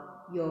come,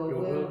 your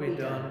will be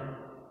done,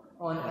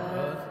 on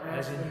earth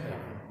as in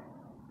heaven.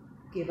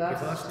 Give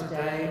us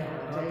today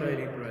our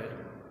daily bread.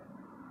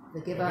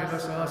 Forgive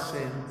us our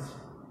sins,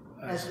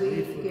 as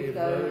we forgive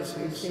those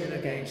who sin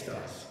against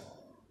us.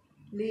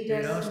 Lead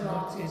us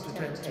not into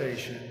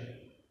temptation,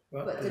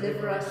 but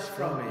deliver us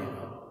from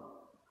evil.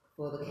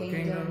 For the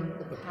kingdom,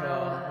 the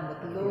power,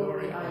 and the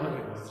glory are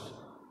yours,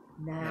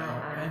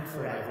 now and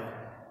forever.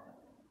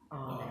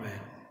 Amen.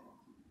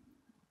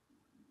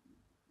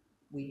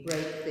 We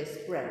break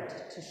this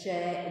bread to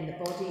share in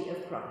the body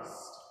of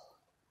Christ.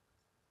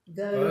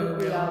 Though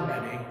we are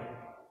many,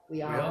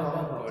 we are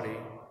one body,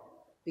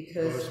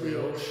 because we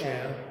all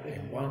share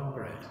in one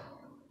bread.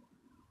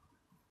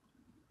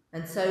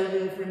 And so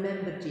we've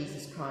remembered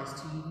Jesus Christ,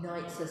 who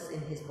unites us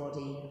in his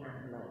body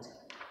and blood.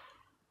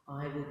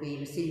 I will be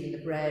receiving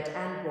the bread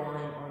and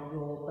wine on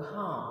your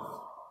behalf,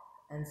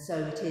 and so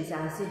it is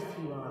as if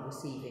you are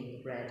receiving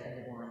the bread and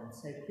the wine.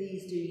 So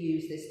please do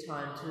use this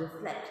time to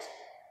reflect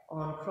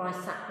on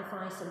Christ's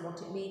sacrifice and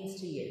what it means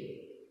to you.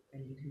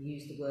 And you can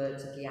use the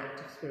words of the act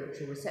of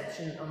spiritual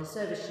reception on the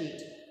service sheet,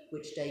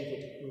 which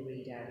David will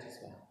read out as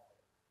well.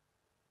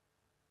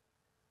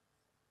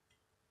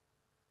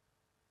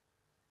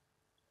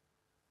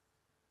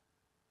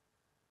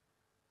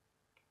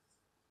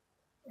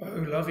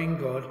 O loving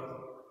God,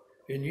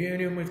 in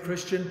union with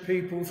Christian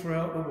people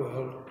throughout the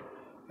world,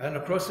 and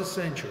across the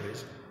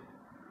centuries,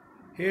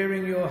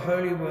 hearing your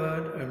holy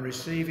word and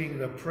receiving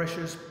the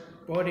precious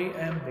body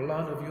and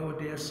blood of your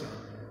dear Son,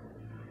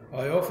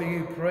 I offer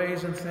you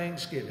praise and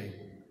thanksgiving.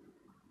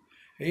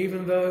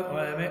 Even though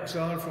I am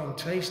exiled from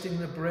tasting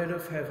the bread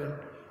of heaven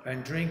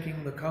and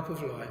drinking the cup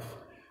of life,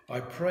 I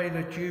pray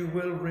that you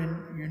will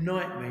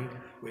unite me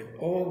with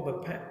all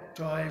the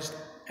baptized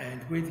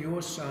and with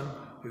your Son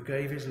who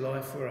gave his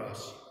life for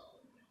us.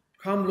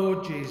 Come,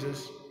 Lord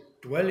Jesus,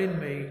 dwell in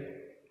me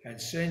and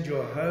send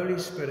your Holy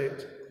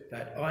Spirit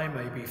that I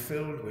may be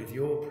filled with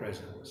your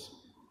presence.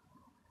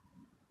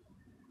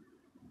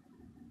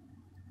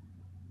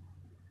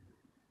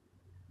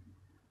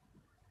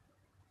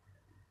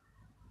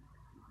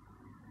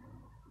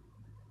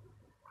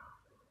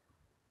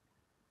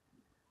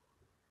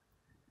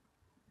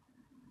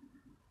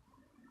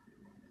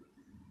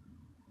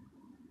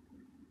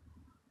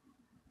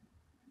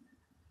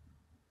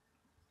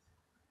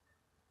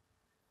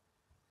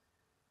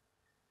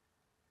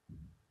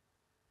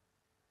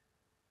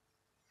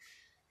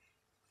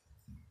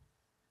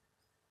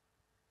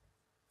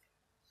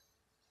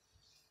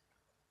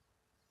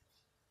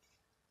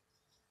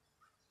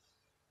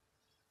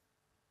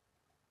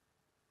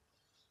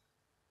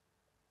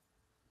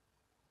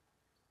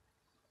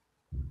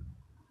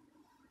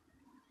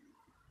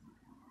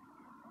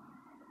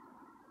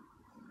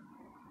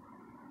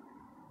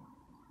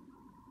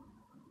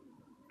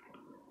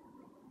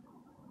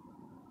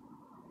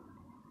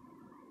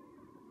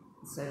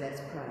 So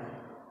let's pray.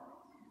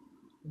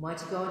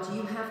 Almighty God,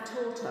 you have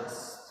taught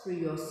us through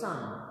your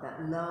Son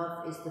that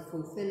love is the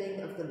fulfilling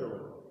of the law.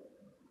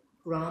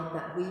 Grant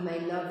that we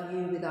may love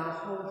you with our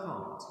whole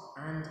heart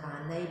and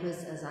our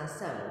neighbours as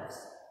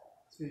ourselves,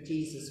 through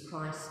Jesus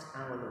Christ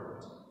our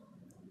Lord.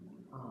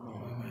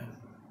 Amen. Amen.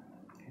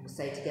 And we'll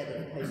say together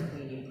the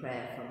post-communion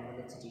prayer from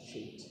the liturgy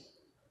sheet.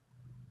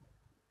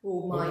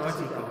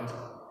 Almighty God,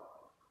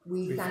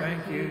 we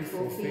thank you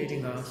for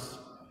feeding us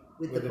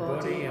with the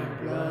body and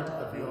blood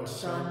of your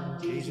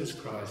Son, Jesus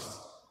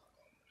Christ.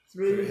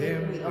 Through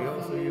him we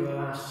offer you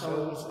our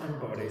souls and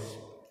bodies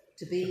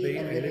to be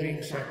a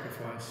living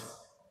sacrifice.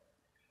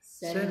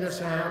 Send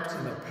us out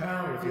in the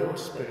power of your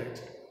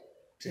Spirit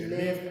to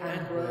live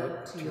and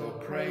work to your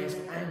praise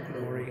and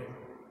glory.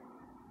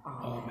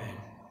 Amen.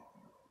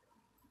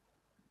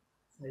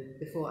 So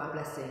before our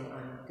blessing,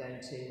 I'm going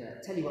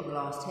to tell you what the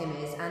last hymn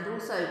is, and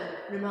also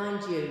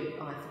remind you,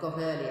 I forgot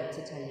earlier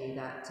to tell you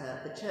that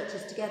the church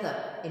is together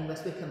in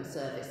West Wickham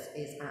service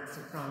is at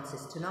St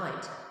Francis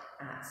tonight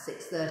at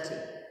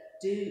 6:30.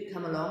 Do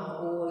come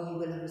along, or you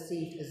will have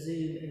received a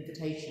Zoom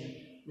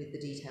invitation with the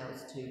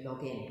details to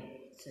log in.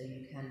 So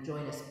you can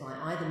join us by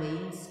either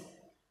means.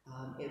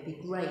 It would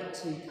be great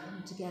to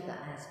come together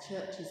as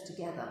churches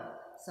together,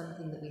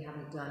 something that we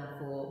haven't done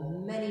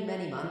for many,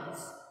 many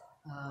months.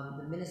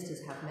 The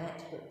ministers have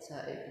met, but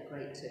it would be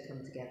great to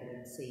come together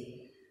and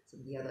see some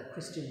of the other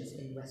Christians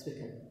in West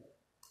Wickham.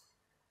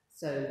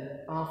 So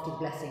after the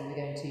blessing, we're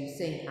going to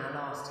sing our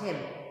last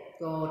hymn.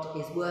 God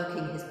is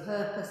working his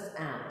purpose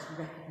out,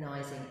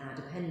 recognising our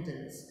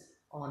dependence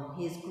on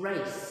his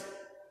grace,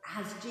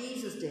 as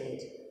Jesus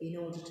did, in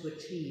order to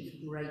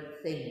achieve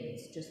great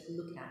things. Just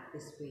look at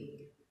this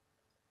week.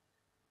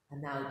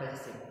 And now the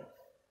blessing.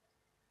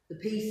 The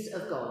peace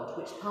of God,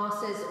 which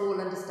passes all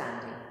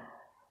understanding,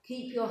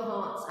 keep your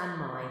hearts and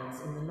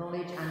minds in the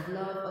knowledge and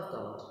love of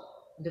God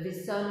and of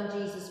his Son,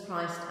 Jesus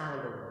Christ our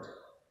Lord.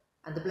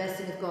 And the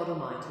blessing of God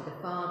Almighty,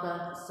 the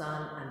Father, the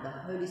Son, and the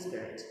Holy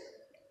Spirit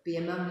be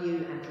among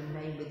you and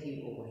remain with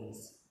you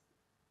always.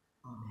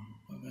 Amen.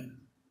 Amen.